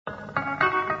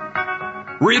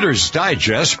Reader's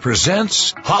Digest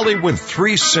presents Hollywood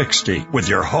 360 with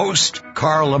your host,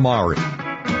 Carl Amari.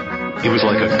 He was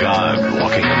like a god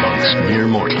walking amongst mere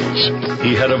mortals.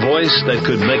 He had a voice that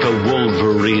could make a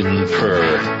wolverine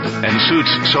purr, and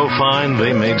suits so fine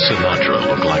they made Sinatra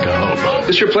look like a hobo.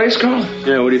 This your place, Carl?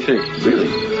 Yeah, what do you think? Really?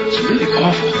 It's really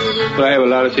awful. But I have a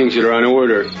lot of things that are on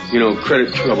order. You know,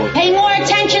 credit trouble. Pay more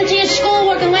attention to your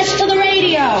schoolwork and less to the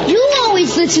radio. You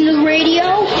always listen to the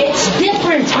radio. It's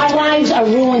different. Our lives are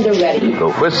ruined already.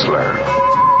 The Whistler.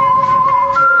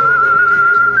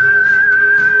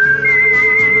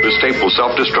 This tape will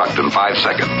self-destruct in 5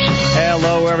 seconds.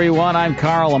 Hello, everyone. I'm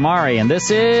Carl Amari, and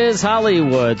this is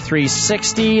Hollywood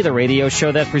 360, the radio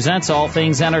show that presents all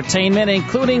things entertainment,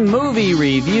 including movie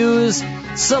reviews,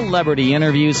 celebrity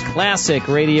interviews, classic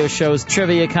radio shows,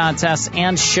 trivia contests,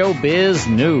 and showbiz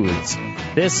news.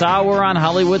 This hour on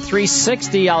Hollywood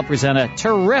 360, I'll present a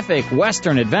terrific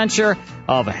Western adventure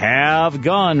of Have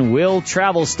Gun Will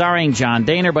Travel, starring John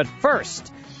Dehner. But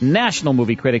first, national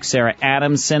movie critic Sarah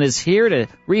Adamson is here to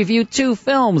review 2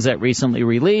 films that recently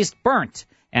released, Burnt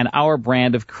and Our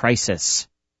Brand of Crisis.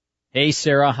 Hey,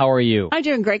 Sarah, how are you? I'm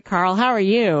doing great, Carl. How are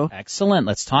you? Excellent.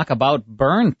 Let's talk about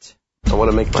Burnt. I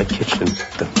want to make my kitchen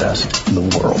the best in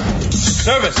the world.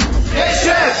 Service! Yes,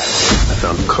 chef! I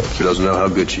found a cook who doesn't know how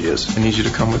good she is. I need you to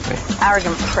come with me.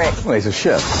 Arrogant prick. Well, he's a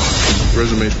chef. Your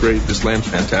resume's great. This lamb's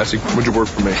fantastic. Would you work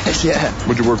for me? Yeah.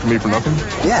 Would you work for me for nothing?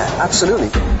 Yeah, absolutely.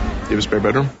 Do you have a spare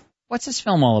bedroom? What's this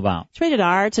film all about? It's rated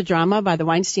R. It's a drama by the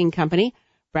Weinstein Company.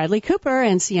 Bradley Cooper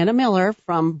and Sienna Miller,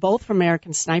 from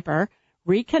American Sniper,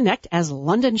 reconnect as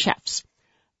London chefs.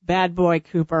 Bad boy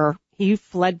Cooper, he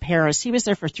fled Paris. He was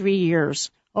there for 3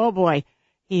 years. Oh, boy.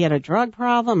 He had a drug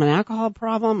problem, an alcohol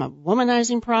problem, a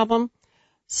womanizing problem.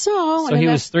 So he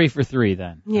was 3 for 3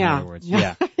 then. Yeah. In other words.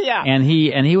 Yeah. Yeah. And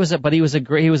he was a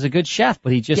good chef,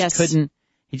 but he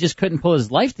just couldn't pull his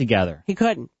life together. He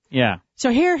couldn't. Yeah. So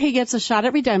here he gets a shot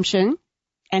at redemption,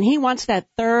 and he wants that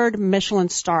 3rd Michelin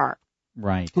star.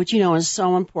 Right. Which, is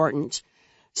so important.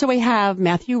 So we have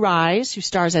Matthew Rhys, who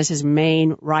stars as his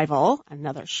main rival,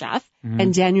 another chef,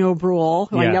 and Daniel Bruhl,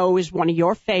 who I know is one of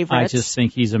your favorites. I just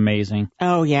think he's amazing.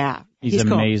 Oh, yeah. He's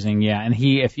amazing, cool. yeah. And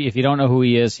if you don't know who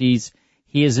he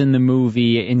is in the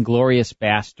movie Inglourious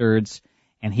Bastards,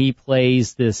 and he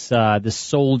plays this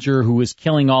soldier who is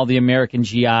killing all the American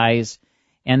GIs.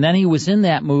 And then he was in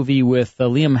that movie with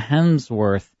Liam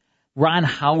Hemsworth, Ron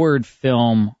Howard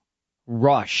film,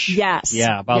 Rush. Yes.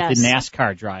 Yeah, about the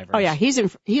NASCAR drivers. Oh, yeah, he's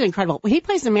incredible. Well, he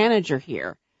plays the manager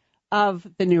here of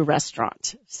the new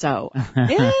restaurant. So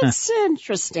it's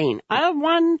interesting. I have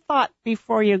one thought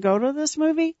before you go to this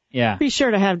movie. Yeah. Be sure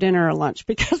to have dinner or lunch,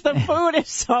 because the food is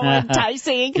so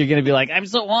enticing. You're going to be like, I'm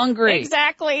so hungry.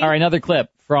 Exactly. All right, another clip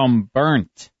from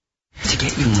Burnt. To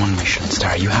get you 1 Michelin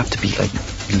star, you have to be like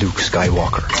Luke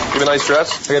Skywalker. You have a nice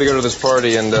dress? I gotta go to this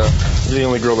party, and you're the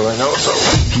only girl that I know, so...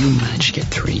 If you manage to get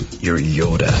 3, you're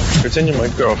Yoda. Pretend you're my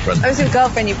girlfriend. I was your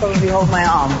girlfriend, you probably hold my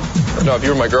arm. No, if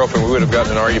you were my girlfriend, we would have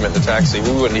gotten in an argument in the taxi.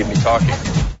 We wouldn't even be talking.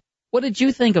 What did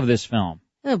you think of this film?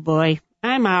 Oh, boy.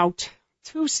 I'm out.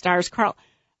 2 stars, Carl.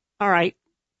 All right.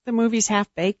 The movie's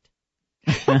half-baked.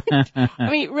 I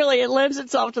mean, really, it lends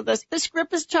itself to this. The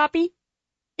script is choppy.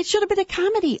 It should have been a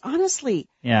comedy, honestly.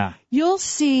 Yeah. You'll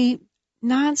see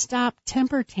nonstop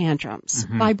temper tantrums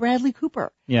by Bradley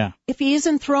Cooper. Yeah. If he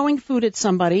isn't throwing food at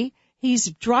somebody, he's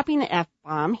dropping an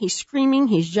F-bomb, he's screaming,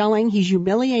 he's yelling, he's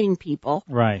humiliating people.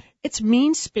 Right. It's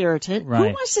mean-spirited. Right.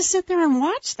 Who wants to sit there and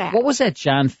watch that? What was that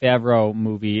Jon Favreau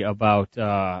movie about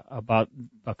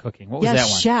cooking? What was that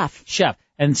one? Chef.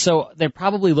 And so they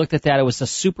probably looked at that. It was a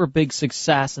super big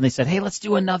success, and they said, hey, let's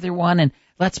do another one, and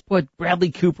let's put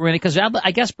Bradley Cooper in it, because I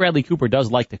guess Bradley Cooper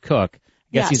does like to cook.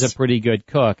 I guess he's a pretty good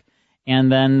cook.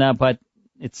 And then, but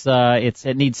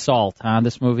it needs salt, huh,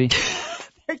 this movie?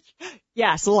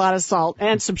 Yes, a lot of salt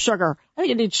and some sugar. I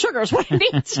think it needs sugar is what it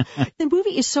needs. The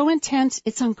movie is so intense,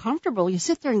 it's uncomfortable. You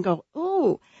sit there and go,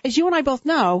 ooh. As you and I both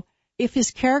know, if his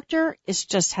character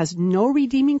has no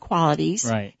redeeming qualities,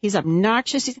 right. He's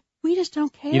obnoxious, we just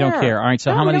don't care. You don't care. All right,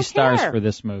 so how many stars for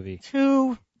this movie?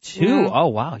 2. 2? Yeah. Oh,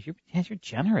 wow. You're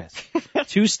generous.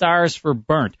 2 stars for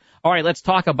Burnt. All right, let's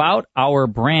talk about Our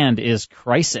Brand is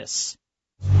Crisis.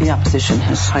 The opposition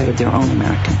has hired their own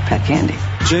American Pat Candy.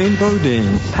 Jane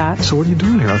Bodine. Pat? So what are you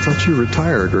doing here? I thought you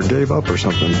retired or gave up or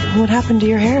something. What happened to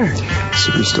your hair?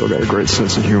 So you still got a great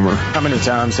sense of humor. How many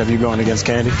times have you gone against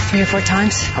Candy? 3 or 4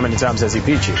 times. How many times has he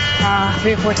beat you?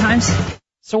 3 or 4 times.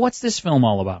 So what's this film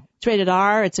all about? It's rated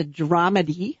R. It's a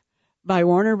dramedy by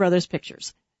Warner Brothers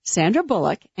Pictures. Sandra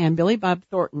Bullock and Billy Bob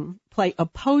Thornton play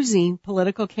opposing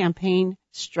political campaign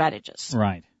strategists.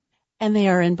 Right. And they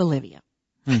are in Bolivia.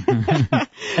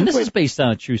 And this is based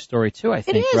on a true story, too, I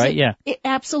think, it is. right? Yeah.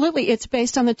 Absolutely. It's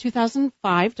based on the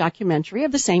 2005 documentary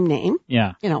of the same name.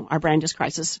 Yeah. You know, Our Brand is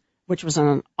Crisis, which was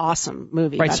an awesome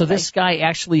movie. Right, so this guy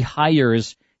actually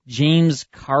hires James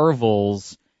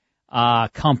Carville's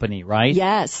company, right?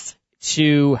 Yes.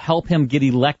 To help him get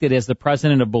elected as the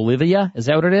president of Bolivia. Is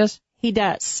that what it is? He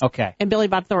does. Okay. And Billy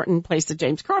Bob Thornton plays the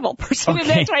James Carville person. Okay.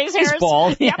 That's why his hair He's is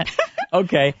bald. Yep. Yeah.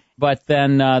 Okay. But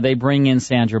then they bring in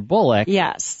Sandra Bullock.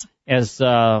 Yes. As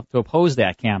to oppose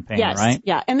that campaign, yes. right?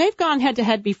 Yeah. And they've gone head to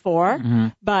head before,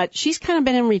 but she's kind of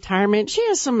been in retirement. She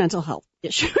has some mental health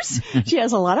issues. She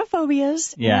has a lot of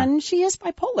phobias, and she is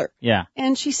bipolar. Yeah.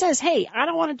 And she says, hey, I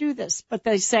don't want to do this. But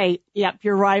they say, yep,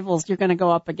 your rivals you're going to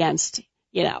go up against,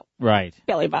 you know. Right.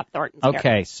 Billy Bob Thornton's Okay,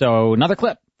 character. so another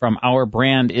clip from Our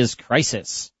Brand is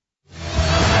Crisis.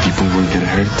 People will get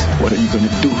hurt. What are you going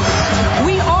to do?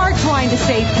 We are trying to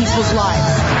save people's lives.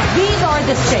 These are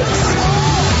the stakes.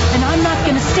 And I'm not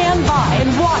going to stand by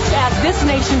and watch as this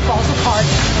nation falls apart.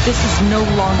 This is no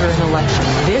longer an election.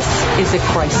 This is a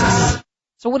crisis.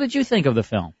 So what did you think of the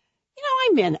film? You know,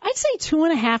 I'd say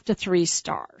 2.5 to 3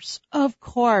 stars. Of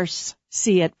course,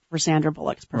 see it for Sandra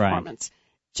Bullock's performance. Right.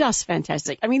 Just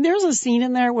fantastic. I mean, there's a scene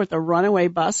in there with the runaway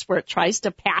bus where it tries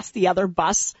to pass the other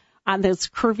bus on those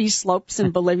curvy slopes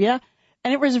in Bolivia.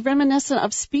 And it was reminiscent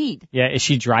of Speed. Yeah, is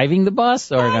she driving the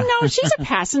bus? Or no, she's a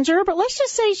passenger, but let's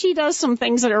just say she does some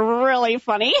things that are really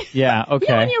funny. Yeah, okay.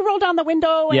 You know when you roll down the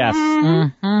window?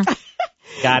 And, yes.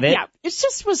 Got it. Yeah, it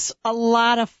just was a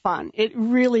lot of fun. It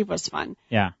really was fun.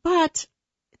 Yeah. But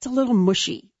it's a little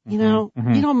mushy, you know?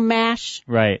 You know, MASH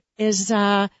is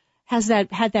had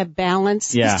that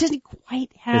balance. Yeah. This didn't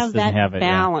quite have that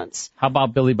balance. Yeah. How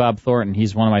about Billy Bob Thornton?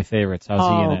 He's one of my favorites. How's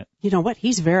he in it? You know what?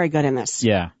 He's very good in this.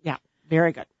 Yeah. Yeah.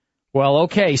 Very good. Well,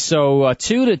 okay, so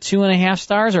 2 to 2.5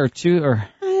 stars or 2 or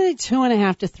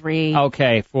 2.5 to 3.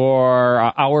 Okay,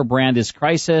 for Our Brand is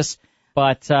Crisis,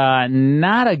 but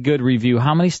not a good review.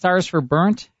 How many stars for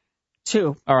Burnt?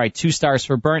 2. All right, 2 stars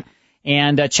for Burnt.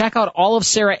 And check out all of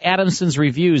Sarah Adamson's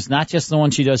reviews, not just the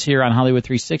one she does here on Hollywood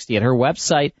 360 at her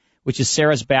website, which is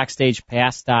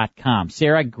sarahsbackstagepass.com.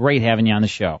 Sarah, great having you on the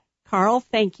show. Carl,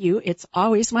 thank you. It's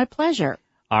always my pleasure.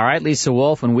 All right, Lisa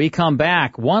Wolf, when we come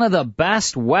back, one of the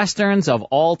best Westerns of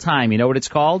all time. You know what it's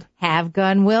called? Have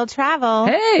Gun Will Travel.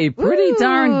 Hey, pretty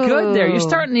darn good there. You're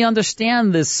starting to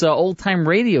understand this old-time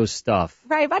radio stuff.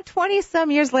 Right, about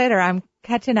 20-some years later, I'm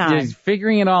catching on. You're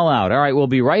figuring it all out. All right, we'll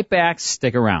be right back.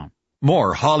 Stick around.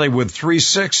 More Hollywood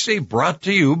 360 brought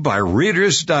to you by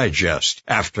Reader's Digest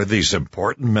after these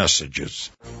important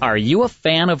messages. Are you a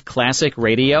fan of classic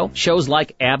radio? Shows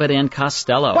like Abbott and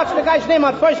Costello. What's the guy's name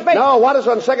on first base? No, what is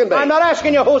on second base? I'm not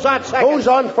asking you who's on second. Who's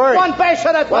on first? One base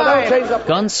at a time. Well, don't change up.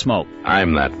 Gunsmoke.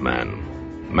 I'm that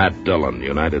man. Matt Dillon,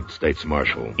 United States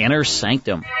Marshal. Inner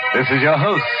Sanctum. This is your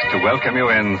host to welcome you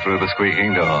in through the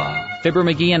squeaking door. Fibber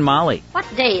McGee and Molly. What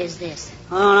day is this?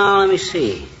 Oh, now, let me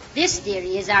see. This,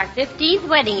 dearie, is our 15th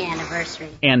wedding anniversary.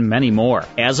 And many more.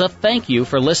 As a thank you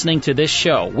for listening to this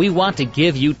show, we want to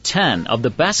give you 10 of the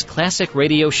best classic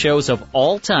radio shows of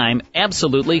all time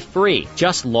absolutely free.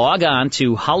 Just log on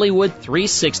to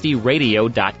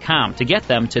Hollywood360radio.com to get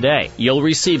them today. You'll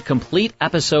receive complete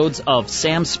episodes of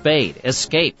Sam Spade,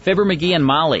 Escape, Fibber McGee and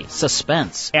Molly,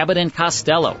 Suspense, Abbott and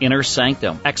Costello, Inner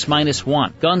Sanctum,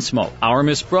 X-1, Gunsmoke, Our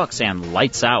Miss Brooks, and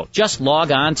Lights Out. Just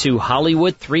log on to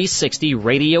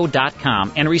Hollywood360radio.com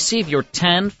and receive your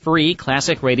 10 free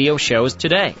classic radio shows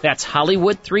today. That's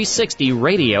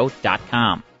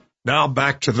Hollywood360radio.com. Now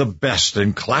back to the best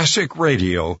in classic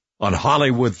radio on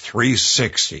Hollywood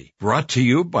 360, brought to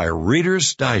you by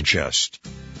Reader's Digest.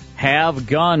 Have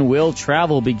Gun Will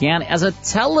Travel began as a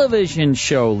television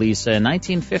show, Lisa, in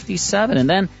 1957, and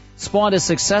then spawned a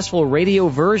successful radio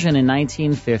version in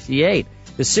 1958.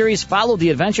 The series followed the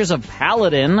adventures of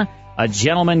Paladin, a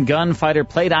gentleman gunfighter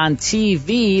played on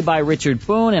TV by Richard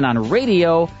Boone and on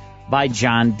radio by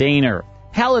John Daner.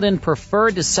 Paladin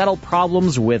preferred to settle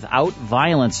problems without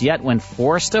violence, yet when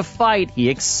forced to fight, he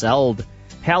excelled.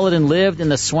 Paladin lived in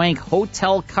the swank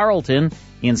Hotel Carlton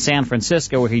in San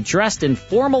Francisco, where he dressed in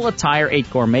formal attire,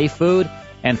 ate gourmet food,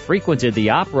 and frequented the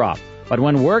opera. But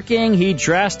when working, he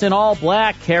dressed in all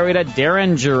black, carried a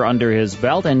derringer under his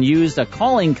belt, and used a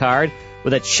calling card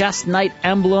with a chest knight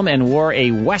emblem and wore a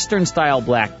Western-style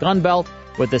black gun belt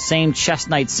with the same chest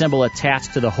knight symbol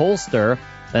attached to the holster.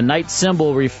 The knight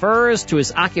symbol refers to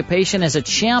his occupation as a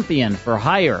champion for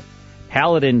hire.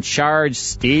 Paladin charged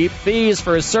steep fees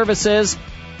for his services.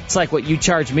 It's like what you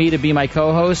charge me to be my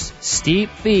co-host, steep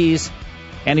fees.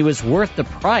 And he was worth the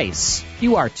price.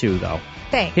 You are too, though.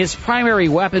 Thanks. His primary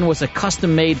weapon was a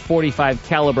custom-made .45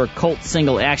 caliber Colt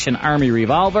single-action Army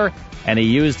revolver, and he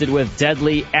used it with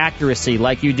deadly accuracy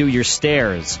like you do your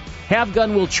stairs. Have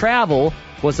Gun Will Travel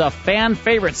was a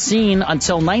fan-favorite scene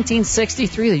until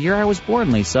 1963, the year I was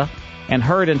born, Lisa, and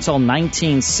heard until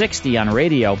 1960 on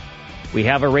radio. We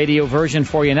have a radio version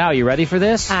for you now. You ready for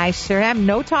this? I sure am.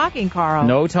 No talking, Carl.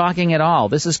 No talking at all.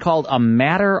 This is called A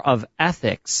Matter of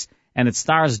Ethics, and it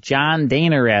stars John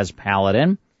Dehner as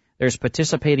Paladin. There's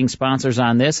participating sponsors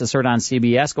on this. It's heard on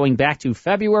CBS going back to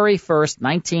February 1st,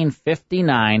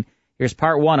 1959. Here's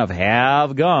part one of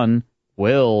Have Gun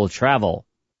Will Travel.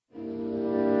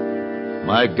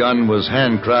 My gun was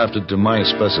handcrafted to my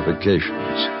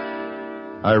specifications.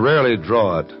 I rarely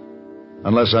draw it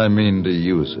unless I mean to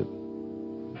use it.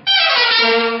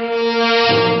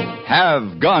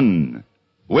 Have Gun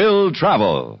Will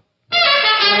Travel.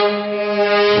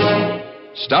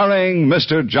 Starring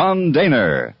Mr. John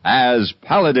Dehner as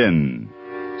Paladin.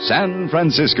 San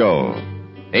Francisco,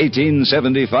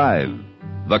 1875.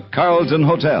 The Carlton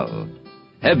Hotel.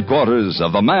 Headquarters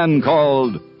of the man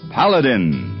called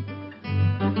Paladin.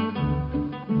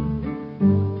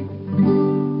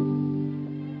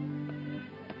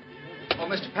 Oh,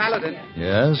 Mr. Paladin.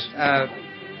 Yes?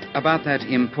 About that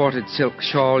imported silk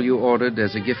shawl you ordered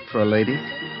as a gift for a lady.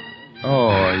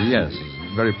 Oh, yes.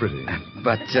 Very pretty.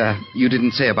 But you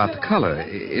didn't say about the color.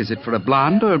 Is it for a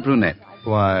blonde or a brunette?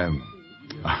 Why,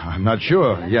 I'm not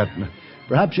sure yet.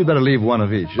 Perhaps you'd better leave one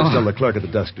of each. Just tell the clerk at the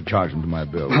desk to charge them to my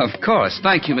bill. Of course.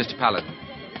 Thank you, Mr. Paladin.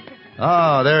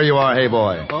 Ah, there you are, hey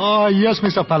boy. Oh, yes,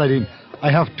 Mr. Paladin. I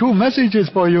have two messages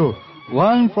for you.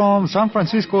 One from San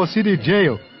Francisco City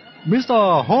Jail.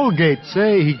 Mr. Holgate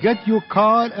say he get your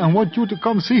card and want you to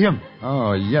come see him.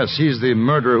 Oh, yes, he's the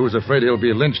murderer who's afraid he'll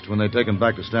be lynched when they take him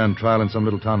back to stand trial in some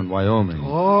little town in Wyoming.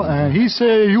 Oh, and he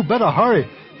say you better hurry.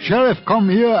 Sheriff come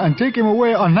here and take him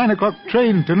away on 9 o'clock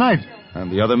train tonight.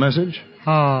 And the other message?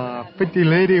 Pretty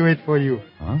lady wait for you.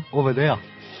 Huh? Over there.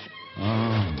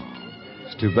 Oh,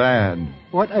 it's too bad.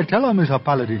 What I tell her, Mr.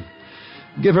 Paladin?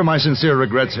 Give her my sincere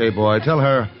regrets, hey boy. Tell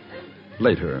her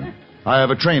later. I have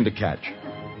a train to catch.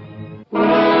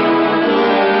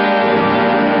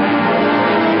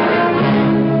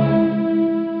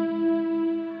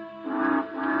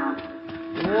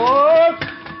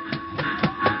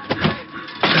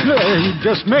 You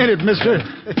just made it, mister.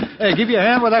 Hey, give you a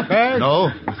hand with that bag? No,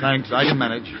 thanks. I can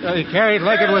manage. He carried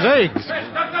like it was eggs.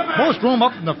 Most room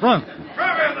up in the front.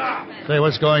 Say,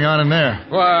 what's going on in there?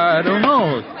 Why, I don't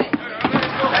know.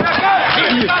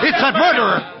 It's that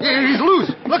murderer. He's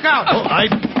loose. Look out. Oh, I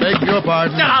beg your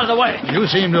pardon. Get out of the way. You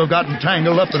seem to have gotten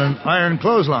tangled up in an iron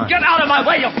clothesline. Get out of my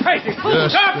way, you crazy fool.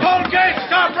 Stop, Holgate.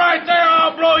 Stop right there.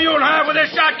 I'll blow you in half with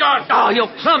this shotgun. Oh, you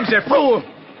clumsy fool.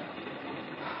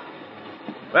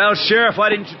 Well, Sheriff, why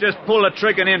didn't you just pull the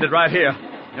trigger and end it right here?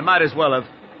 You might as well have.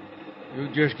 You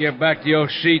just get back to your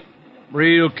seat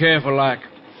real careful like.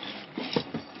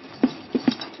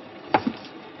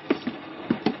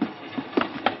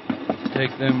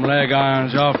 Take them leg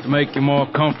irons off to make you more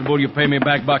comfortable. You pay me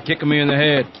back by kicking me in the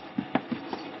head.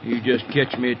 You just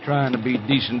catch me trying to be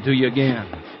decent to you again.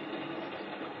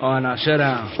 Oh, now sit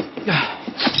down.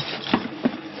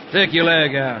 Stick your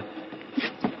leg out.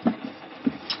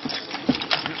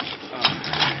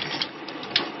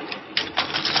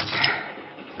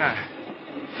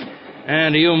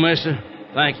 And to you, mister,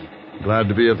 thank you. Glad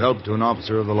to be of help to an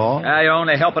officer of the law. You're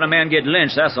only helping a man get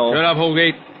lynched, that's all. Shut up,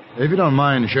 Holgate. If you don't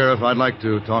mind, Sheriff, I'd like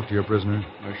to talk to your prisoner.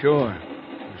 Sure.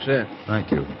 Sit.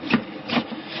 Thank you.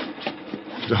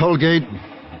 Mr. Holgate,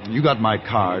 you got my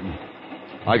card.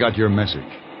 I got your message.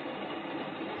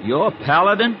 You're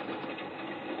Paladin?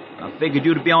 I figured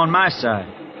you to be on my side.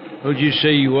 Who'd you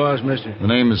say you was, mister? The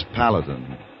name is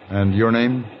Paladin. And your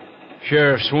name?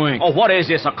 Sheriff Swink. Oh, what is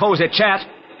this, a cozy chat?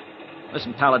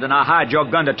 Listen, Paladin, I hired your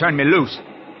gun to turn me loose.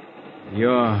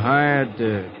 You're hired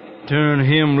to turn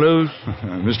him loose?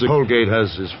 Mr. Holgate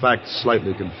has his facts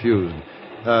slightly confused.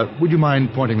 Would you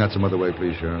mind pointing that some other way,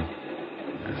 please, Sheriff?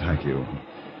 Thank you.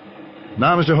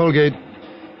 Now, Mr. Holgate,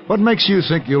 what makes you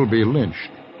think you'll be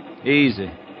lynched? Easy.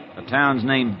 The town's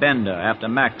named Bender, after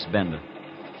Max Bender.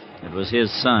 It was his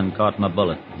son caught my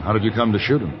bullet. How did you come to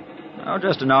shoot him? Oh,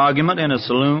 just an argument in a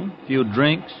saloon, a few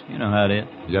drinks. You know how it is.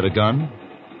 You had a gun?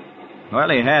 Well,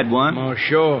 he had one. Oh,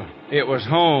 sure. It was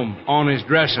home on his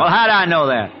dresser. Well, how'd I know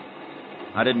that?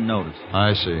 I didn't notice.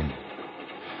 I see.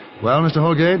 Well, Mr.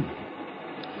 Holgate,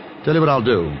 tell you what I'll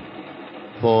do.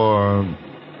 For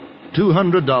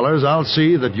 $200, I'll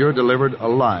see that you're delivered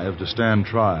alive to stand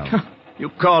trial. You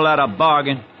call that a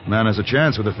bargain? Man has a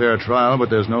chance with a fair trial, but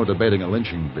there's no debating a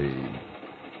lynching bee.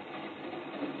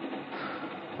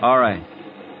 All right.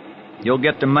 You'll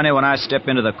get the money when I step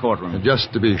into the courtroom. And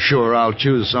just to be sure, I'll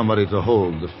choose somebody to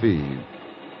hold the fee.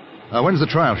 When's the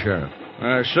trial, Sheriff?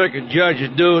 Circuit judge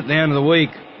is due at the end of the week.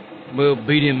 We'll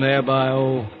beat him there by,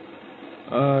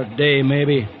 a day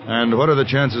maybe. And what are the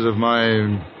chances of my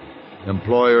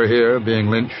employer here being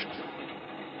lynched?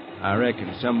 I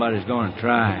reckon somebody's going to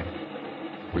try.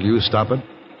 Will you stop it?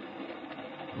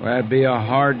 Well, that'd be a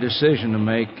hard decision to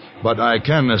make. But I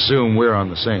can assume we're on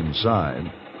the same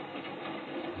side.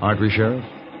 Aren't we, Sheriff?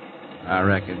 I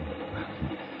reckon.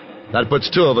 That puts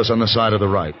two of us on the side of the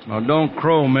right. Well, don't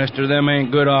crow, mister. Them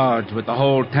ain't good odds with the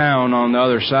whole town on the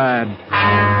other side.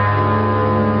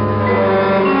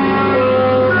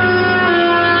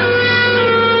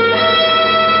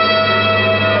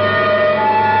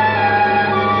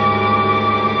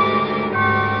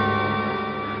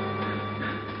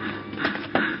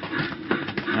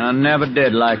 I never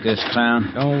did like this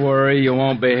town. Don't worry, you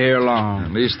won't be here long.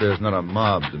 At least there's not a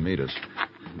mob to meet us.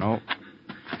 Nope.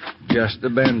 Just the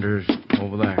Benders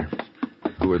over there.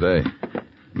 Who are they?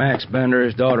 Max Bender,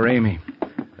 his daughter Amy.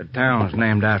 The town's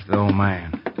named after the old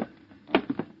man.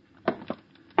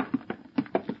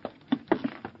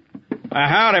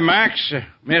 Howdy, Max.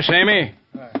 Miss Amy.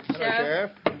 Hello,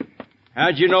 Sheriff.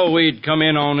 How'd you know we'd come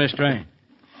in on this train?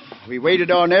 We waited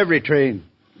on every train.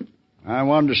 I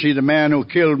wanted to see the man who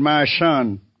killed my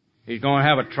son. He's going to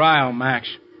have a trial, Max.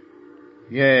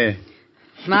 Yeah.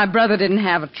 My brother didn't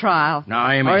have a trial. No,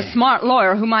 Amy. Or a smart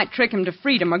lawyer who might trick him to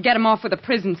freedom or get him off with a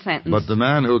prison sentence. But the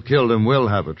man who killed him will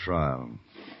have a trial.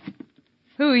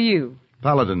 Who are you?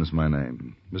 Paladin's my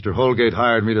name. Mr. Holgate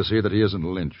hired me to see that he isn't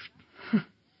lynched.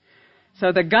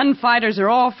 So the gunfighters are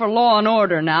all for law and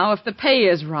order now, if the pay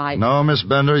is right. No, Miss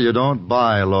Bender, you don't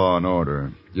buy law and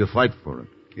order. You fight for it.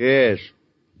 Yes.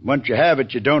 Once you have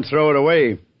it, you don't throw it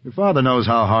away. Your father knows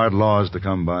how hard law is to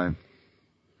come by.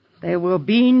 There will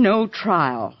be no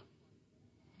trial.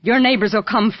 Your neighbors will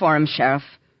come for him, Sheriff.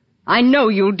 I know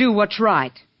you'll do what's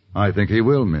right. I think he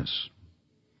will, miss.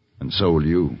 And so will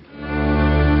you.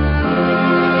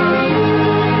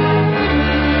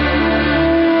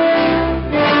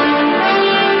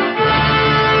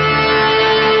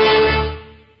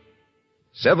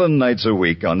 Seven nights a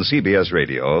week on CBS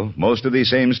Radio, most of these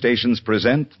same stations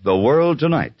present The World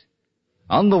Tonight.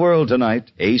 On The World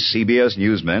Tonight, ace CBS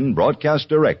newsmen broadcast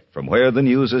direct from where the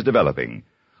news is developing,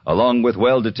 along with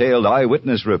well-detailed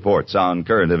eyewitness reports on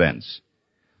current events.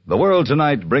 The World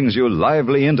Tonight brings you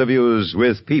lively interviews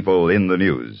with people in the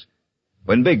news.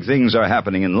 When big things are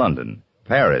happening in London,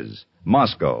 Paris,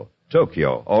 Moscow,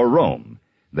 Tokyo, or Rome,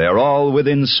 they're all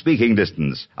within speaking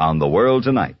distance on The World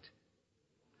Tonight.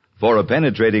 For a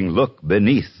penetrating look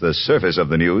beneath the surface of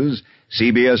the news,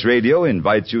 CBS Radio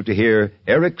invites you to hear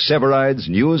Eric Severide's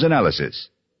news analysis.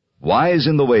 Wise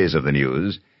in the ways of the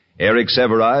news, Eric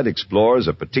Severide explores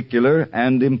a particular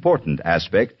and important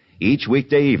aspect each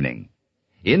weekday evening.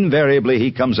 Invariably,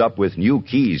 he comes up with new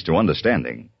keys to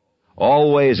understanding.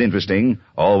 Always interesting,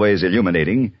 always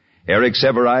illuminating, Eric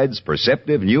Severide's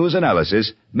perceptive news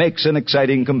analysis makes an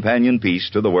exciting companion piece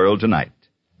to The World Tonight.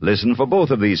 Listen for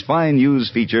both of these fine news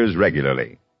features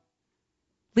regularly.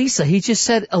 Lisa, he just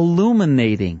said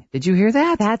illuminating. Did you hear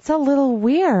that? That's a little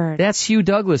weird. That's Hugh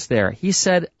Douglas there. He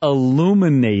said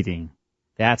illuminating.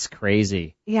 That's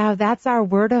crazy. Yeah, that's our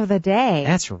word of the day.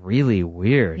 That's really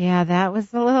weird. Yeah, that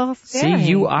was a little scary. See,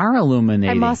 you are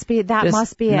illuminating. Must be it.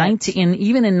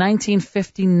 Even in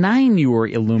 1959, you were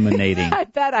illuminating. I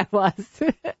bet I was.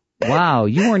 Wow,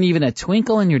 you weren't even a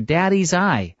twinkle in your daddy's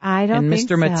eye. I don't think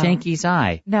so. And Mr. Matanky's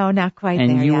eye. No, not quite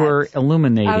and there you yet. were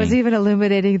illuminating. I was even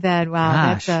illuminating then.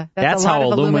 Wow, Gosh, that's a lot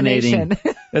how of illuminating.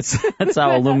 That's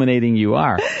how illuminating you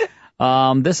are.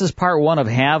 This is part one of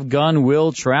Have Gun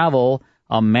Will Travel,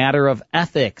 A Matter of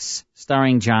Ethics,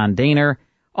 starring John Dehner.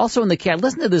 Also in the cast,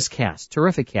 listen to this cast,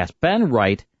 terrific cast. Ben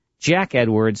Wright, Jack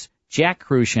Edwards, Jack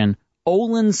Crucian,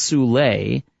 Olin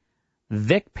Soule,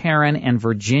 Vic Perrin, and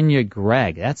Virginia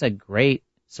Gregg. That's a great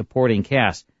supporting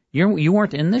cast. You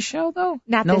weren't in this show, though?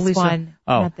 Not no, this Lisa? one.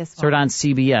 Oh, not this one. Sort of on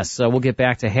CBS. So we'll get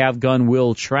back to Have Gun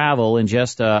Will Travel in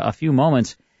just a few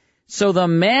moments. So the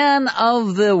man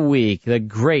of the week, the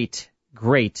great,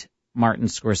 great Martin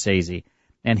Scorsese.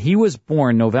 And he was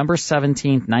born November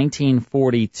 17th,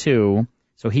 1942.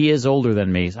 So he is older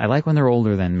than me. I like when they're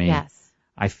older than me. Yes.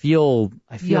 I feel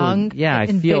young. Yeah, I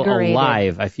feel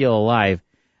alive. I feel alive.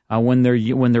 When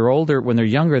they're older, when they're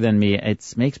younger than me,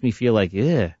 it makes me feel like,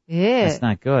 that's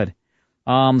not good.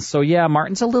 So yeah,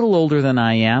 Martin's a little older than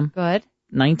I am. Good.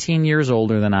 19 years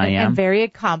older than I am. And very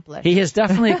accomplished. He has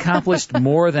definitely accomplished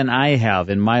more than I have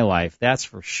in my life, that's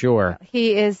for sure.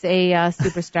 He is a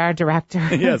superstar director.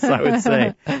 Yes, I would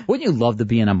say. Wouldn't you love to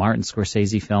be in a Martin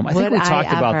Scorsese film? I think we talked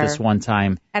about this one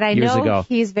time and I years know ago.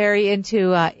 He's very into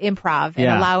improv and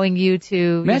allowing you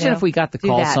to Imagine if we got the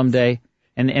call someday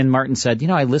and Martin said,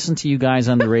 I listen to you guys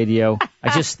on the radio.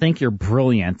 I just think you're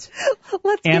brilliant.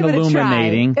 Let's and give it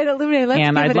illuminating. a try.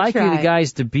 And I'd like you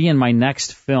guys to be in my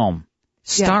next film,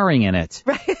 starring in it.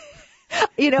 Right.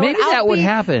 Maybe that would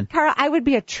happen. Carl, I would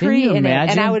be a tree in it,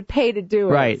 and I would pay to do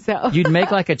it. Right. So. You'd make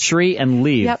like a tree and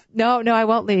leave. Yep. No, I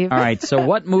won't leave. All right. So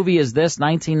what movie is this?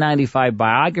 1995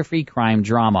 biography crime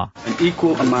drama. An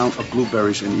equal amount of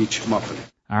blueberries in each muffin.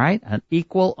 All right. An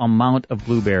equal amount of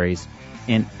blueberries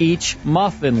in each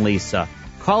muffin, Lisa.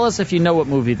 Call us if you know what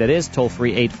movie that is. Toll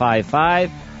free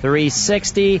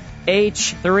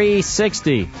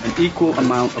 855-360-H360. An equal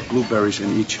amount of blueberries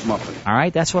in each muffin. All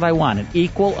right, that's what I want. An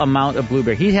equal amount of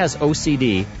blueberries. He has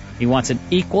OCD. He wants an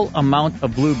equal amount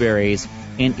of blueberries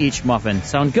in each muffin.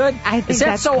 Sound good? I think is that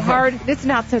that's so good. hard? It's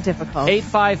not so difficult.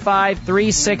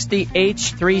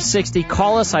 855-360-H360.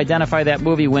 Call us, identify that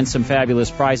movie, win some fabulous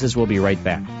prizes. We'll be right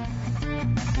back.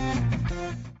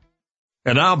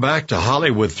 And now back to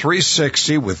Hollywood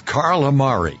 360 with Carl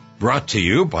Amari, brought to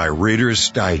you by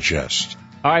Reader's Digest.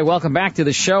 All right, welcome back to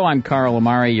the show. I'm Carl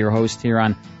Amari, your host here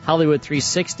on Hollywood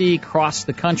 360, across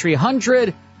the country,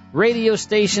 100 radio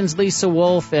stations, Lisa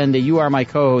Wolf, and you are my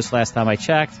co-host last time I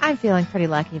checked. I'm feeling pretty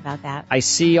lucky about that. I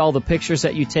see all the pictures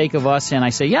that you take of us, and I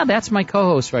say, yeah, that's my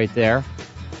co-host right there.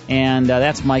 And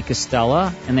that's Mike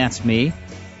Costello, and that's me.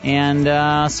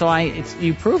 And so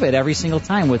you prove it every single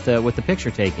time with the picture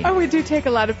taking. Oh, we do take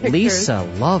a lot of pictures. Lisa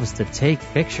loves to take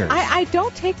pictures. I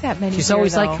don't take that many. She's here,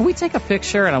 always though. like, can we take a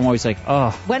picture? And I'm always like,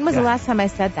 oh. When was the last time I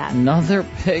said that? Another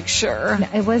picture. No,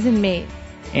 it wasn't me.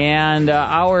 And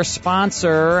our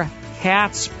sponsor,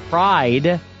 Cat's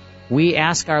Pride, we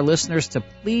ask our listeners to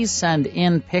please send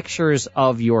in pictures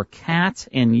of your cat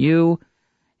and you,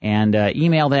 and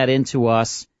email that in to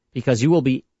us, because you will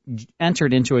be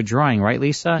entered into a drawing, right,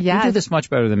 Lisa? Yes. You do this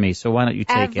much better than me, so why don't you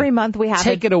take it? Every month we have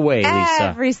Take it away, Lisa.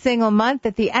 Every single month,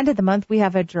 at the end of the month, we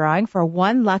have a drawing for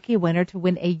one lucky winner to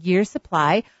win a year's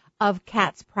supply of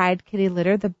Cat's Pride kitty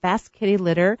litter, the best kitty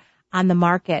litter on the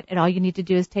market. And all you need to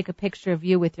do is take a picture of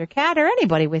you with your cat, or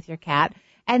anybody with your cat,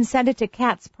 and send it to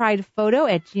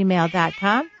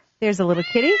catspridephoto@gmail.com. There's a little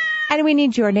kitty, and we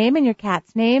need your name and your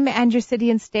cat's name and your city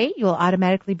and state. You will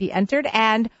automatically be entered,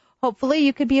 and hopefully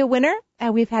you could be a winner.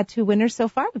 We've had 2 winners so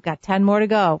far. We've got 10 more to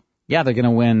go. Yeah, they're going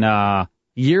to win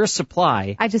year's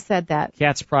supply. I just said that.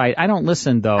 Cat's Pride. I don't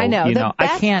listen, though. I know. The best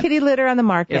I can't, kitty litter on the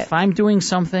market. If I'm doing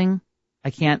something,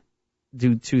 I can't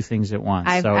do 2 things at once.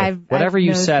 Whatever I've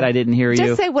you said, I didn't hear you.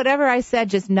 Just say whatever I said.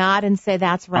 Just nod and say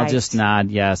that's right. I'll just nod,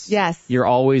 yes. Yes. You're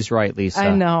always right, Lisa.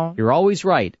 I know. You're always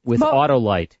right with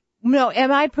Autolite. No,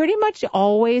 am I pretty much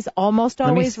almoys, almost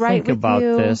always right with you? Let me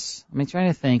think about this. I'm trying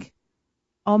to think.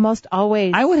 Almost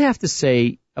always. I would have to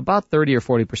say about 30 or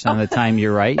 40% of the time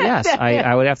you're right. Yes,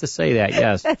 I would have to say that,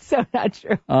 yes. That's so not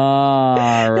true.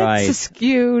 All right. That's a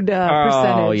skewed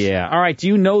percentage. Oh, yeah. All right, do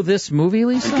you know this movie,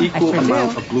 Lisa? An equal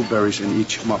amount of blueberries in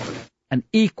each muffin. An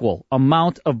equal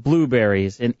amount of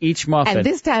blueberries in each muffin. And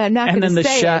this time I'm not going to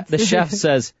say it. The chef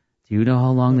says, do you know how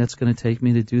long that's going to take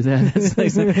me to do that? It's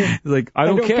like I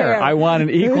don't care. I want an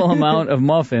equal amount of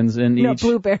muffins in each. No,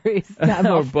 blueberries. Not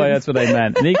oh, boy, that's what I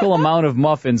meant. An equal amount of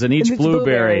muffins in each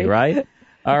blueberry, right?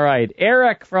 All right.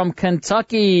 Eric from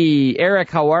Kentucky. Eric,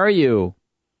 how are you?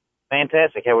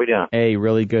 Fantastic. How are we doing? Hey,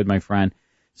 really good, my friend.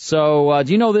 So,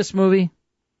 do you know this movie?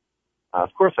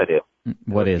 Of course I do.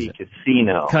 What is it?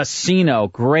 Casino. Casino.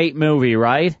 Great movie,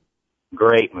 right?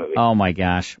 Great movie. Oh, my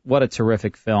gosh. What a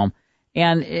terrific film.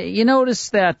 And you notice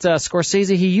that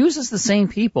Scorsese, he uses the same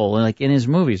people like in his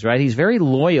movies, right? He's very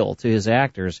loyal to his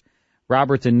actors.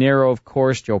 Robert De Niro, of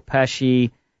course, Joe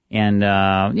Pesci, and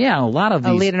a lot of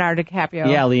these. Leonardo DiCaprio.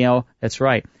 Yeah, Leo, that's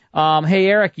right. Hey,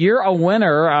 Eric, you're a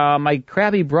winner. My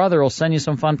crabby brother will send you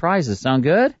some fun prizes. Sound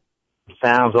good?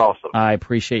 Sounds awesome. I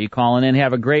appreciate you calling in.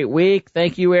 Have a great week.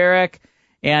 Thank you, Eric.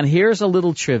 And here's a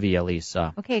little trivia,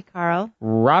 Lisa. Okay, Carl.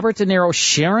 Robert De Niro,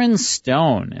 Sharon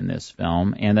Stone in this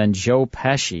film, and then Joe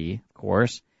Pesci, of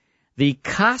course. The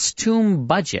costume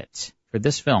budget for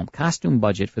this film,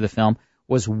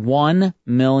 was $1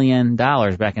 million back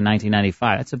in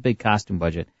 1995. That's a big costume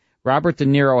budget. Robert De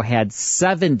Niro had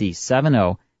 70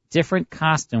 different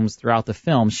costumes throughout the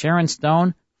film. Sharon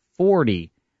Stone,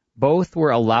 40. Both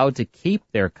were allowed to keep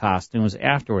their costumes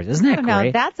afterwards. Isn't that great?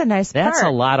 No, that's a nice part. That's a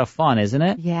lot of fun, isn't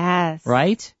it? Yes.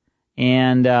 Right?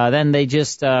 And then they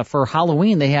just, for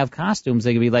Halloween, they have costumes.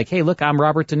 They could be like, hey, look, I'm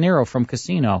Robert De Niro from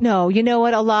Casino. No, you know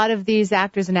what? A lot of these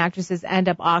actors and actresses end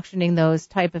up auctioning those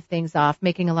type of things off,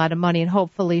 making a lot of money, and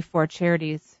hopefully for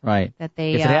charities. Right. That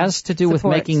they if it has to do with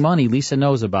support. making money, Lisa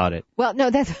knows about it. Well, no,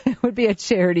 that would be a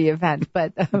charity event,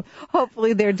 but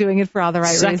hopefully they're doing it for all the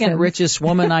right reasons. Second richest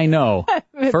woman I know.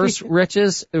 First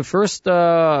richest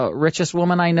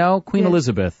woman I know, Queen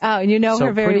Elizabeth. Oh, and you know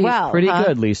her very well. Pretty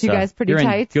good, Lisa. You guys pretty You're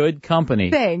tight? in good company.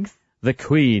 Thanks. The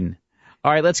Queen.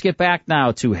 All right, let's get back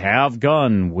now to Have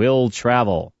Gun, Will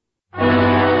Travel.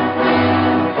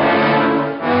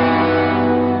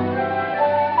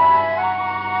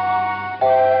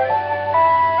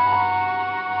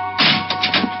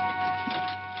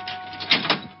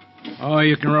 Oh,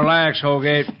 you can relax,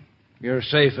 Holgate. You're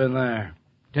safe in there.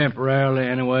 Temporarily,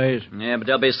 anyways. Yeah, but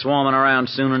they'll be swarming around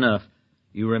soon enough.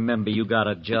 You remember you got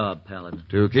a job, Paladin.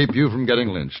 To keep you from getting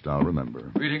lynched, I'll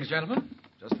remember. Greetings, gentlemen.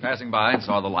 Just passing by and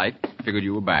saw the light. Figured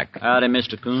you were back. Howdy,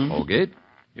 Mr. Coombs. Holgate.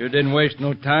 You didn't waste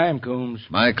no time, Coombs.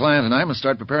 My client and I must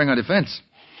start preparing our defense.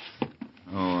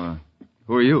 Oh,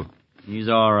 who are you? He's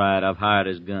all right. I've hired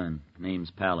his gun.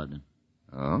 Name's Paladin.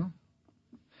 Oh?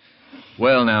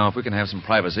 Well, now, if we can have some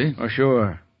privacy. Oh,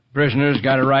 sure. Prisoner's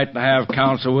got a right to have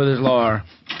counsel with his lawyer.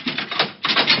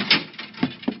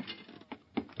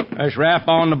 Just rap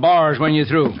on the bars when you're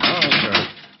through. Oh,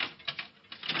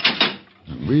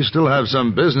 sure. We still have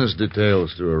some business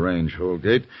details to arrange,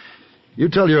 Holgate. You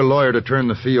tell your lawyer to turn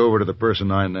the fee over to the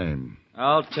person I name.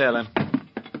 I'll tell him.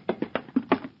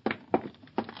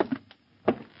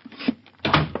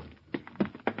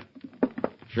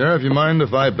 Sheriff, you mind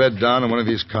if I bed down on one of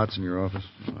these cots in your office?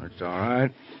 That's all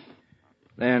right.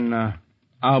 Then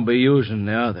I'll be using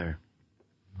the other.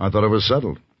 I thought it was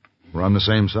settled. We're on the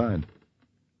same side.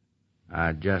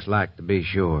 I'd just like to be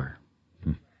sure.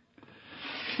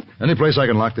 Any place I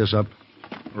can lock this up?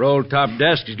 Roll top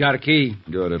desk has got a key.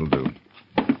 Good, it'll do.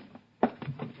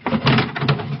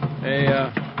 Hey,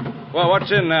 well,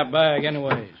 what's in that bag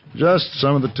anyways? Just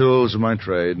some of the tools of my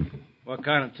trade. What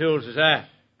kind of tools is that?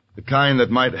 The kind that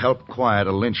might help quiet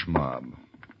a lynch mob.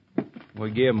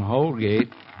 We give 'em Holgate.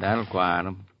 That'll quiet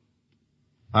 'em.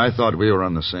 I thought we were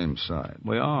on the same side.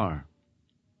 We are.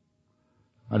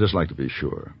 I'd just like to be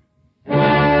sure.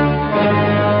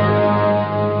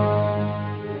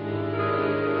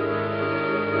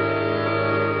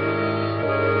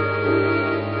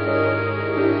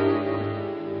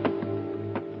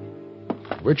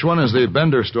 Which one is the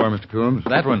Bender store, Mr. Coombs?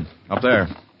 That one, up there.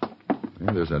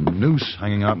 Yeah, there's a noose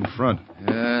hanging out in front.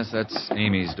 Yes, that's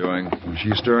Amy's doing. Is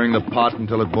she stirring the pot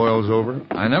until it boils over?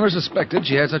 I never suspected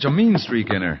she had such a mean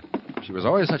streak in her. She was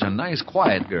always such a nice,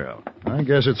 quiet girl. I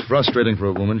guess it's frustrating for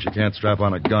a woman. She can't strap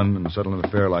on a gun and settle an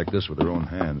affair like this with her own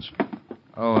hands.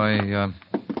 Oh,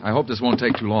 I hope this won't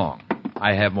take too long.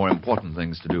 I have more important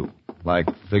things to do. Like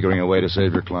figuring a way to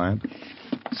save your client?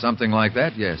 Something like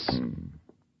that, yes.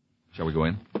 Shall we go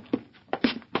in?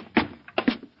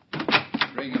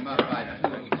 Bring him up by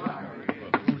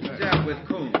with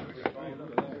Coombs.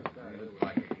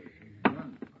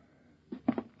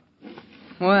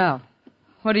 Well,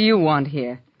 what do you want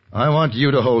here? I want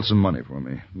you to hold some money for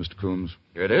me, Mr. Coombs.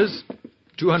 Here it is.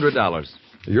 $200.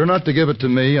 You're not to give it to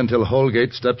me until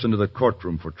Holgate steps into the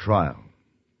courtroom for trial.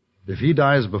 If he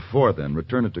dies before then,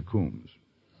 return it to Coombs.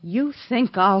 You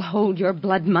think I'll hold your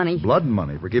blood money? Blood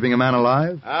money for keeping a man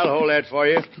alive? I'll hold that for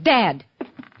you. Dad!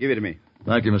 Give it to me.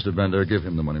 Thank you, Mr. Bender. Give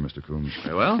him the money, Mr. Coombs.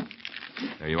 Very well.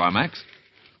 There you are, Max.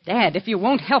 Dad, if you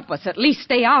won't help us, at least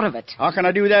stay out of it. How can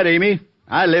I do that, Amy?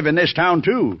 I live in this town,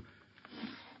 too.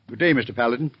 Good day, Mr.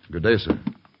 Paladin. Good day, sir.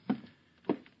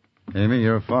 Amy,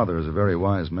 your father is a very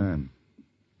wise man.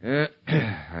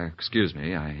 Excuse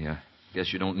me. I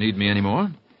guess you don't need me anymore.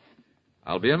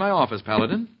 I'll be in my office,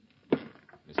 Paladin.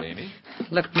 Miss Amy?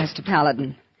 Look, Mr.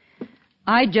 Paladin,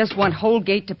 I just want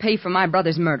Holgate to pay for my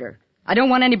brother's murder. I don't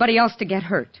want anybody else to get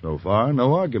hurt. So far,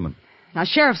 no argument. Now,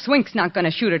 Sheriff Swink's not going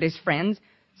to shoot at his friends,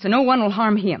 so no one will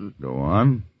harm him. Go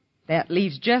on. That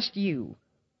leaves just you.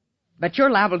 But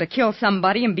you're liable to kill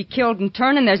somebody and be killed in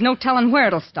turn, and there's no telling where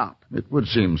it'll stop. It would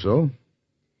seem so.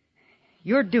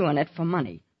 You're doing it for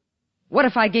money. What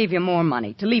if I gave you more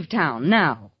money to leave town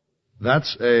now?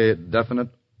 That's a definite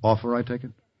offer, I take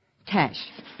it? Cash.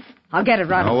 I'll get it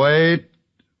right Now, away. wait.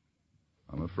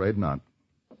 I'm afraid not.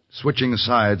 Switching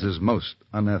sides is most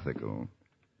unethical.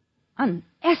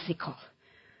 Unethical?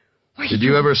 Why, Did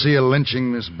you ever see a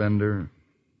lynching, Miss Bender?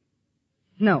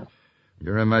 No.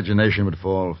 Your imagination would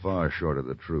fall far short of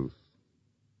the truth.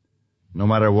 No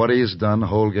matter what he's done,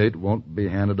 Holgate won't be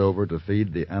handed over to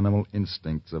feed the animal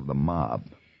instincts of the mob.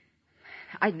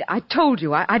 I told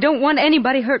you, I don't want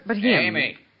anybody hurt but him.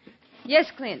 Amy, Yes,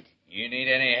 Clint. You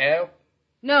need any help?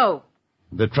 No.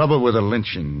 The trouble with a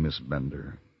lynching, Miss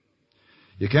Bender.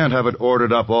 You can't have it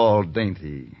ordered up all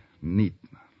dainty, neat,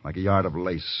 like a yard of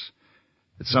lace.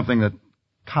 It's something that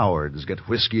cowards get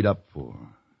whiskied up for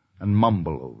and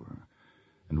mumble over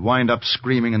and wind up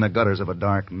screaming in the gutters of a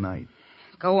dark night.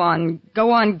 Go on,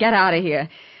 get out of here.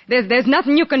 There's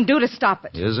nothing you can do to stop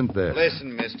it. Isn't there?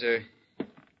 Listen, mister.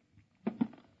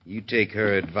 You take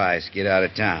her advice. Get out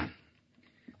of town.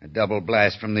 A double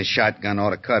blast from this shotgun ought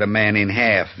to cut a man in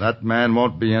half. That man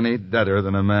won't be any deader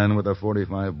than a man with a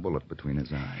 .45 bullet between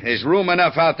his eyes. There's room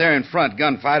enough out there in front,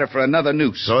 gunfighter, for another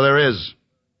noose. So there is.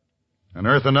 And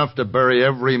earth enough to bury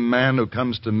every man who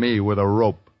comes to me with a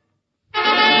rope.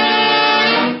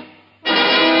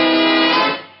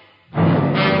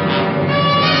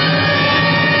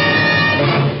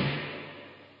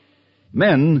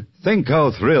 Men, think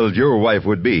how thrilled your wife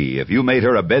would be if you made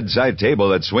her a bedside table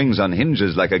that swings on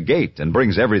hinges like a gate and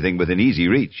brings everything within easy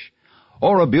reach.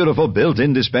 Or a beautiful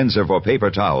built-in dispenser for paper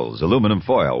towels, aluminum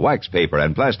foil, wax paper,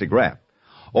 and plastic wrap.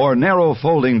 Or narrow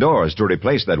folding doors to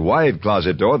replace that wide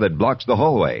closet door that blocks the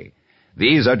hallway.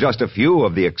 These are just a few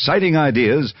of the exciting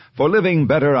ideas for living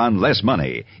better on less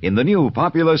money in the new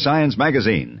Popular Science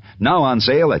magazine, now on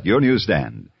sale at your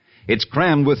newsstand. It's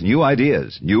crammed with new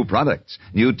ideas, new products,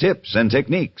 new tips and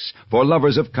techniques for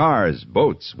lovers of cars,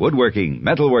 boats, woodworking,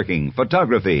 metalworking,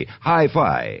 photography,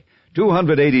 hi-fi.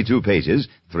 282 pages,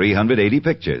 380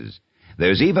 pictures.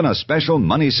 There's even a special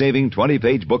money-saving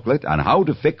 20-page booklet on how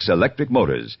to fix electric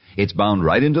motors. It's bound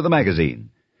right into the magazine.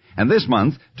 And this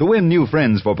month, to win new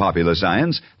friends for Popular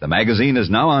Science, the magazine is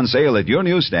now on sale at your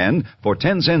newsstand for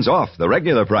 10 cents off the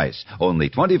regular price, only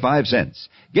 25 cents.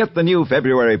 Get the new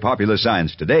February Popular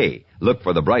Science today. Look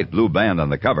for the bright blue band on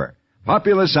the cover.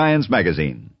 Popular Science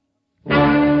magazine.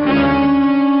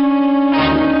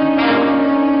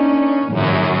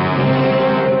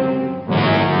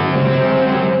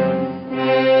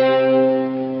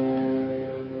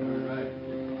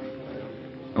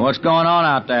 What's going on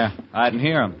out there? I didn't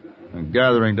hear him. They're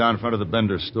gathering down in front of the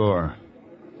Bender store.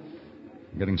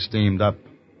 Getting steamed up.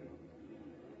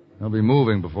 They'll be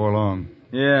moving before long.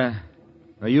 Yeah.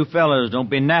 Well, you fellas don't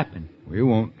be napping. We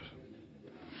won't.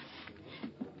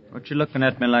 What you looking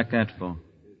at me like that for?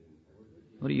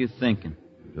 What are you thinking?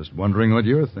 Just wondering what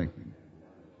you're thinking.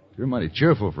 You're mighty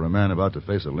cheerful for a man about to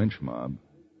face a lynch mob.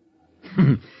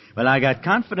 Well, I got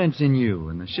confidence in you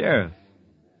and the sheriff.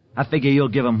 I figure you'll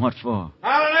give him what for.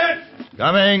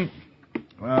 Coming.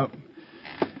 Well,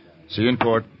 see you in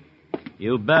court.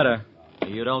 You better.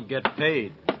 You don't get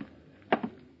paid.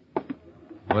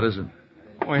 What is it?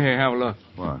 Wait here, have a look.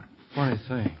 What? Funny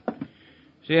thing.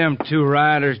 See them two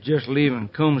riders just leaving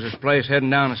Coombs' place, heading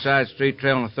down a side street,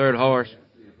 trailing a third horse?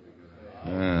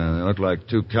 Yeah, they look like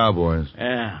two cowboys.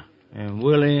 Yeah, and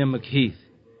William McKeith,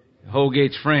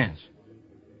 Holgate's friends.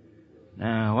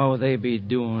 Now, what would they be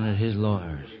doing at his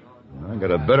lawyer's? I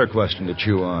got a better question to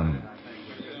chew on.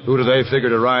 Who do they figure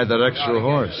to ride that extra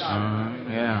horse?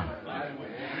 Yeah.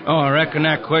 Oh, I reckon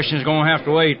that question's going to have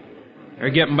to wait.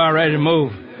 They're getting about ready to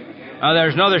move.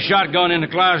 There's another shotgun in the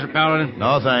closet, Paladin.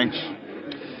 No, thanks.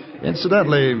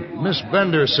 Incidentally, Miss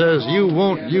Bender says you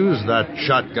won't use that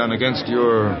shotgun against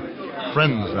your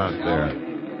friends out there.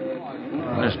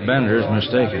 Miss Bender's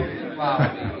mistaken.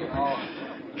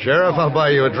 Sheriff, I'll buy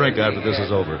you a drink after this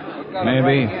is over.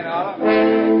 Maybe.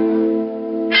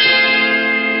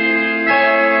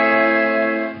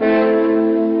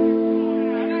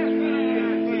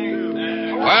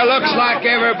 Well, looks like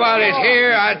everybody's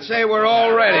here. I'd say we're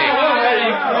all ready.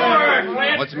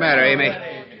 What's the matter, Amy?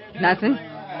 Nothing.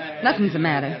 Nothing's the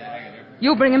matter.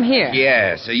 You bring him here.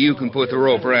 Yeah, so you can put the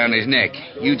rope around his neck.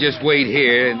 You just wait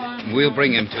here, and we'll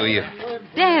bring him to you.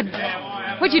 Dad,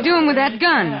 what you doing with that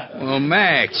gun? Well,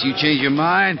 Max, you change your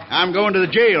mind? I'm going to the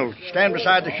jail. Stand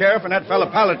beside the sheriff and that fella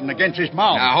Paladin against his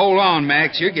mob. Now, hold on,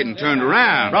 Max. You're getting turned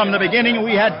around. From the beginning,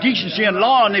 we had decency and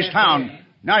law in this town.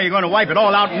 Now you're going to wipe it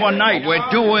all out in one night. We're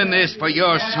doing this for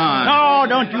your son. No,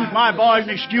 don't use my boy as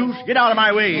an excuse. Get out of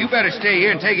my way. You better stay here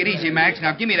and take it easy, Max.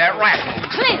 Now give me that rifle.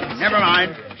 Clint! Never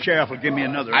mind. Sheriff will give me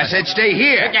another. I said stay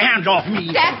here. Get your hands off me.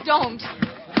 Dad, don't.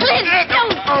 Clint,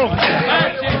 don't. Oh.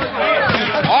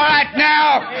 All right,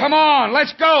 now. Come on.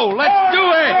 Let's go. Let's do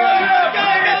it.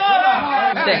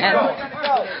 Dad.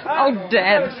 Oh,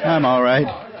 Dad. I'm all right.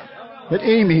 But,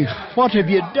 Amy, what have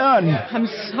you done? I'm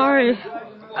sorry.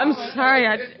 I'm sorry.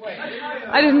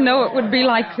 I didn't know it would be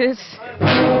like this.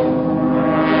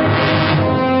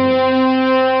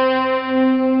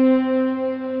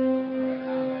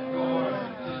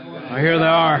 Oh, here they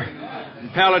are.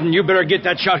 And Paladin, you better get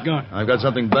that shotgun. I've got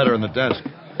something better in the desk.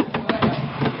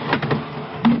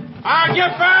 I'll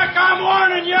get back. I'm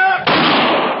warning you.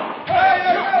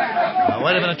 Now,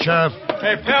 wait a minute, Sheriff.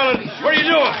 Hey, Paladin, what are you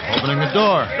doing? Opening the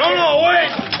door. No,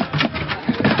 wait.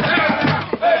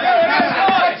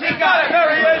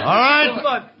 All right.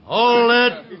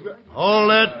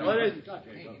 Hold it.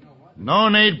 No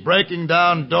need breaking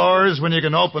down doors when you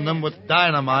can open them with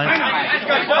dynamite.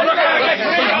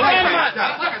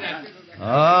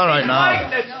 All right, now.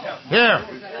 Here.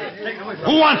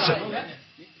 Who wants it?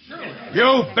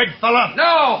 You, big fella.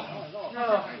 No.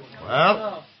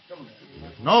 Well,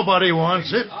 if nobody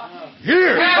wants it,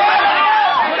 here.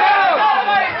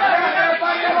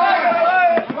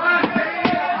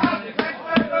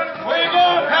 Where you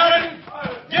going, Paladin?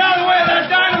 Get out of the way of that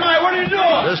dynamite. What are you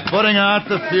doing? Just putting out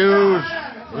the fuse.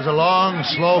 It was a long,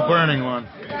 slow-burning one.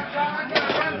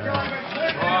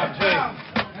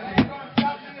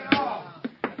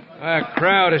 That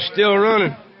crowd is still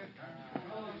running.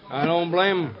 I don't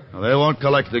blame them. Well, they won't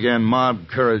collect again. Mob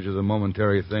courage is a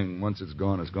momentary thing. Once it's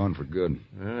gone for good.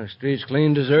 The street's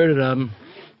clean deserted of them.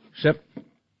 Except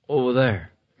over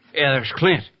there. Yeah, there's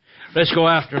Clint. Let's go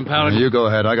after him, Paladin. You go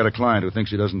ahead. I got a client who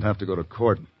thinks he doesn't have to go to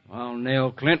court. I'll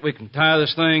nail Clint. We can tie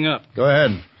this thing up. Go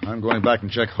ahead. I'm going back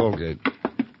and check Holgate.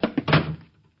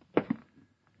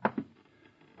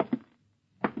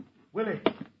 Willie,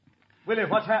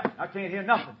 what's happened? I can't hear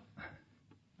nothing.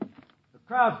 The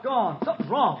crowd's gone. Something's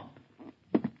wrong.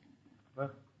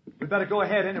 Well, we better go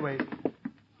ahead anyway.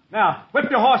 Now, whip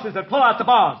your horses and pull out the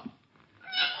bars.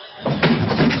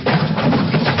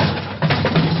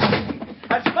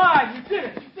 That's fine. You did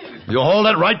it. You hold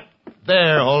it right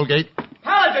there, Holgate.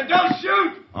 Paladin, don't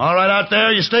shoot! All right, out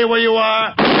there. You stay where you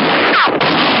are. Don't!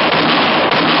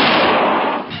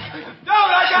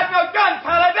 I got no gun,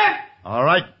 Paladin! All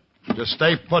right. Just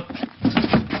stay put.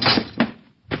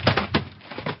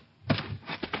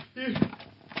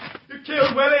 You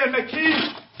killed Willie and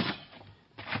McKee.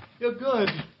 You're good.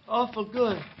 Awful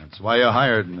good. That's why you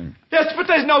hired me. Yes, but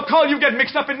there's no call you get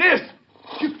mixed up in this.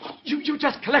 You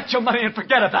just collect your money and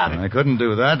forget about it. I couldn't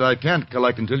do that. I can't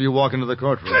collect until you walk into the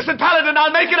courtroom. Listen, Paladin,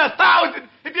 I'll make it 1,000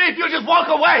 if you just walk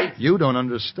away. You don't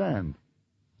understand.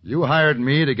 You hired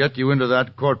me to get you into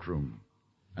that courtroom.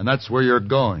 And that's where you're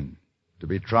going, to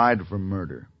be tried for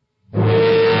murder.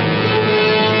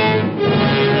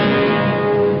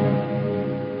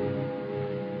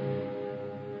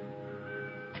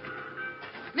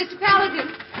 Mr.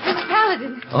 Paladin! Mr.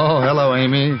 Paladin! Oh, hello,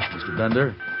 Amy. Mr.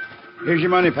 Bender. Here's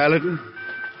your money, Paladin.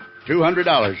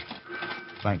 $200.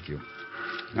 Thank you.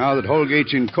 Now that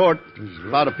Holgate's in court, there's a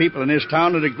lot of people in this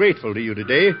town that are grateful to you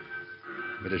today.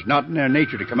 But it's not in their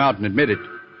nature to come out and admit it.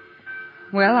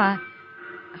 Well,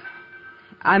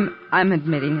 I'm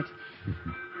admitting it.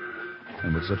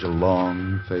 And with such a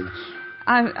long face.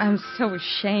 I'm so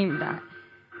ashamed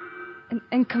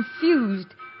and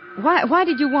confused. Why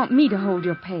did you want me to hold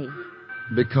your pay?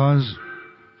 Because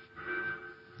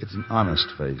it's an honest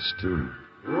face, too.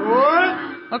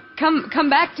 Well, come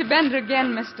back to Bender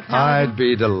again, Mr. Paladin. I'd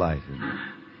be delighted.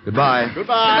 Goodbye.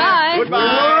 Goodbye.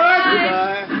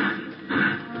 Goodbye. Goodbye.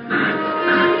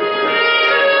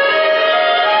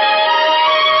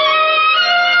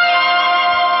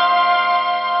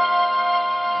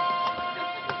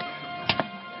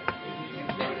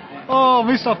 Oh,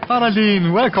 Mr.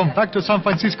 Paladin, welcome back to San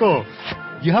Francisco.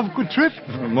 You have a good trip?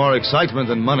 More excitement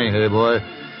than money, hey boy.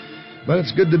 But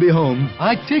it's good to be home.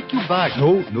 I take you back.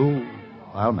 No,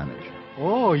 I'll manage.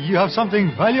 Oh, you have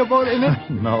something valuable in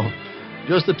it? No,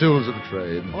 just the tools of the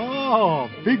trade. Oh,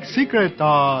 big secret.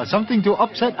 Something to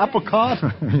upset apple cart?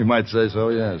 You might say so,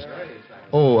 yes.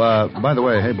 Oh, by the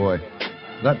way, hey boy,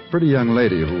 that pretty young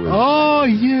lady who was... Oh,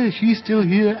 yeah, she's still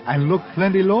here and look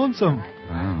plenty lonesome.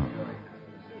 Oh.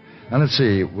 Now, let's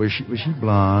see, was she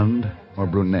blonde or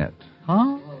brunette?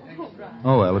 Huh?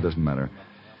 Oh, well, it doesn't matter.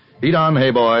 Eat on,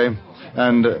 hey boy,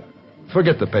 and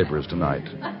forget the papers tonight.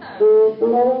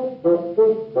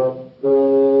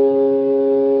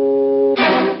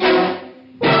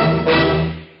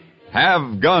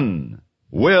 Have Gun,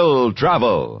 Will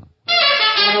Travel.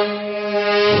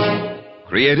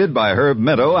 Created by Herb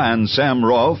Meadow and Sam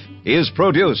Rolfe, is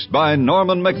produced by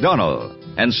Norman MacDonald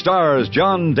and stars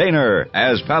John Daner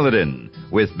as Paladin,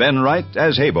 with Ben Wright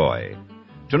as Hayboy.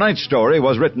 Tonight's story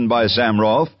was written by Sam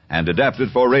Rolfe and adapted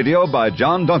for radio by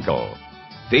John Dunkel.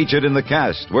 Featured in the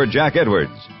cast were Jack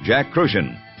Edwards, Jack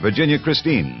Crucian, Virginia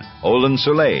Christine, Olin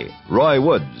Soleil, Roy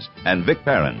Woods, and Vic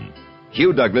Perrin.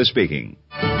 Hugh Douglas speaking.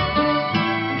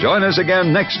 Join us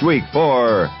again next week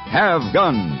for Have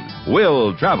Gun,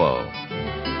 Will Travel.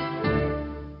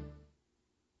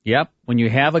 Yep, when you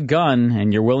have a gun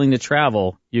and you're willing to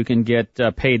travel, you can get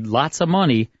paid lots of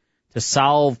money to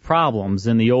solve problems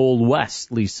in the Old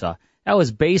West, Lisa. That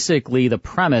was basically the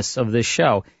premise of this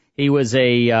show. He was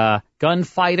a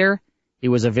gunfighter. He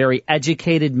was a very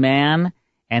educated man,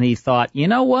 and he thought, you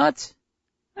know what?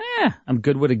 I'm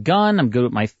good with a gun. I'm good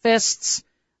with my fists.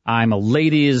 I'm a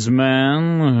ladies'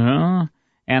 man,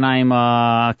 and I'm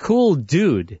a cool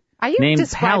dude. Are you named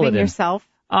describing Paladin. yourself?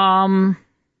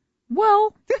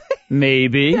 Well,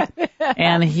 maybe.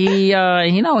 And he,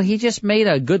 he just made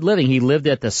a good living. He lived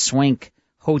at the Swank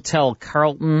Hotel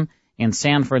Carlton in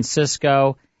San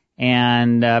Francisco,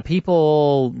 and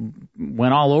people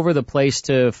went all over the place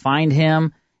to find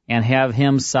him and have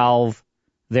him solve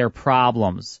their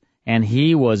problems. And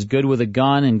he was good with a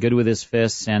gun and good with his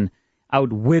fists and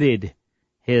outwitted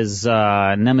his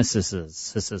nemesis.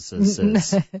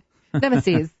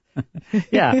 Nemesis.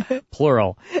 Yeah,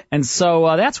 plural. And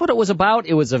so that's what it was about.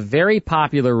 It was a very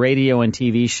popular radio and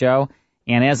TV show.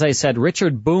 And as I said,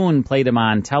 Richard Boone played him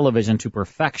on television to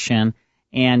perfection.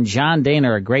 And John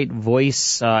Dehner, a great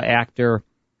voice actor,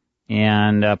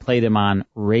 and played him on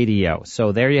radio.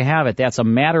 So there you have it. That's A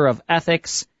Matter of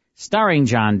Ethics, starring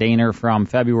John Dehner, from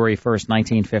February 1st,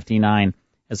 1959,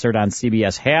 as heard on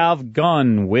CBS. Have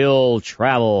gun, will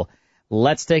travel.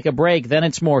 Let's take a break. Then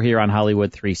it's more here on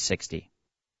Hollywood 360.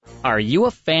 Are you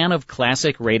a fan of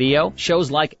classic radio?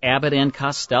 Shows like Abbott and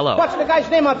Costello. What's the guy's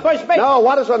name on first base? No,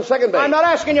 what is on second base? I'm not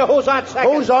asking you who's on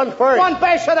second. Who's on first? One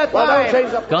base at a time. Well, don't change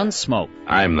the... Gunsmoke.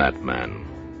 I'm that man.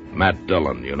 Matt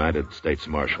Dillon, United States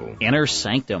Marshal. Inner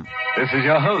Sanctum. This is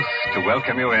your host to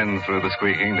welcome you in through the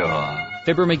squeaking door.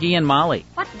 Fibber McGee and Molly.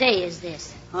 What day is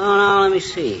this? Oh, now, let me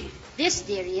see. This,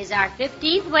 dearie, is our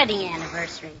 15th wedding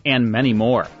anniversary. And many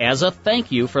more. As a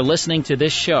thank you for listening to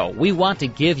this show, we want to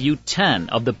give you 10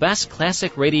 of the best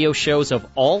classic radio shows of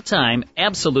all time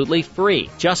absolutely free.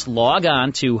 Just log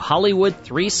on to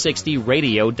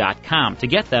Hollywood360radio.com to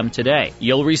get them today.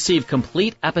 You'll receive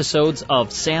complete episodes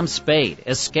of Sam Spade,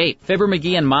 Escape, Fibber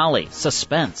McGee and Molly,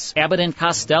 Suspense, Abbott and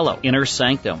Costello, Inner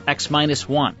Sanctum,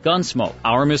 X-1, Gunsmoke,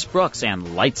 Our Miss Brooks,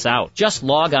 and Lights Out. Just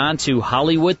log on to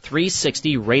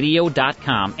Hollywood360radio.com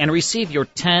and receive your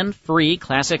 10 free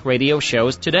classic radio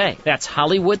shows today. That's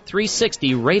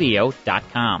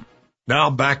Hollywood360radio.com. Now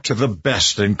back to the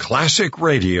best in classic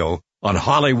radio on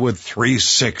Hollywood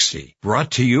 360,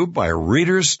 brought to you by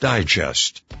Reader's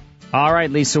Digest. All right,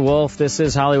 Lisa Wolf, this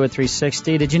is Hollywood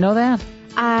 360. Did you know that?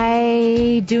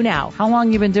 I do now. How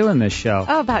long you been doing this show?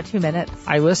 Oh, about 2 minutes.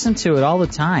 I listen to it all the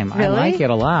time. Really? I like it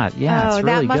a lot. Yeah, it's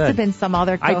really good. That must have been some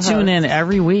other co-host. I tune in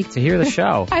every week to hear the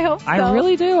show. I hope so. I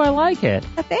really do. I like it.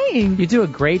 Thanks. You do a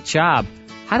great job.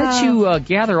 How did you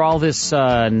gather all this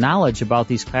knowledge about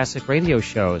these classic radio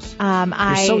shows?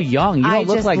 You're so young. You don't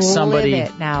look like somebody.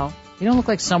 Live it now. You don't look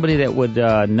like somebody that would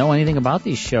know anything about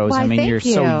these shows. Well, I mean, you're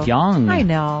so young. I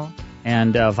know.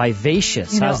 And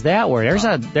vivacious. How's that word?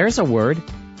 There's a word.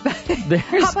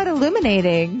 How about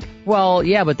illuminating? Well,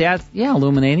 yeah, but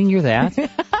illuminating, you're that.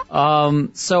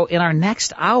 So in our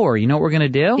next hour, you know what we're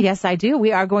going to do? Yes, I do.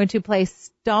 We are going to play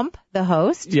Stump the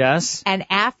Host. Yes. And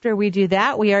after we do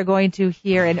that, we are going to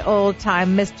hear an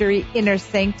old-time mystery, Inner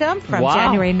Sanctum, from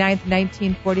January 9th,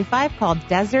 1945, called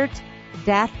Desert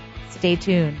Death. Stay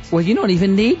tuned. Well, you don't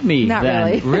even need me. Not then.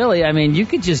 really. Really, I mean, you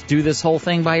could just do this whole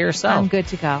thing by yourself. I'm good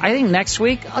to go. I think next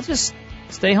week, I'll just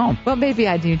stay home. Well, maybe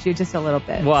I need you just a little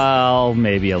bit. Well,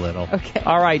 maybe a little. Okay.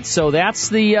 All right, so that's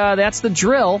the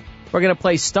drill. We're going to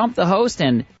play Stump the Host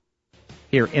and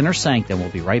hear Inner Sanctum. We'll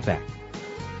be right back.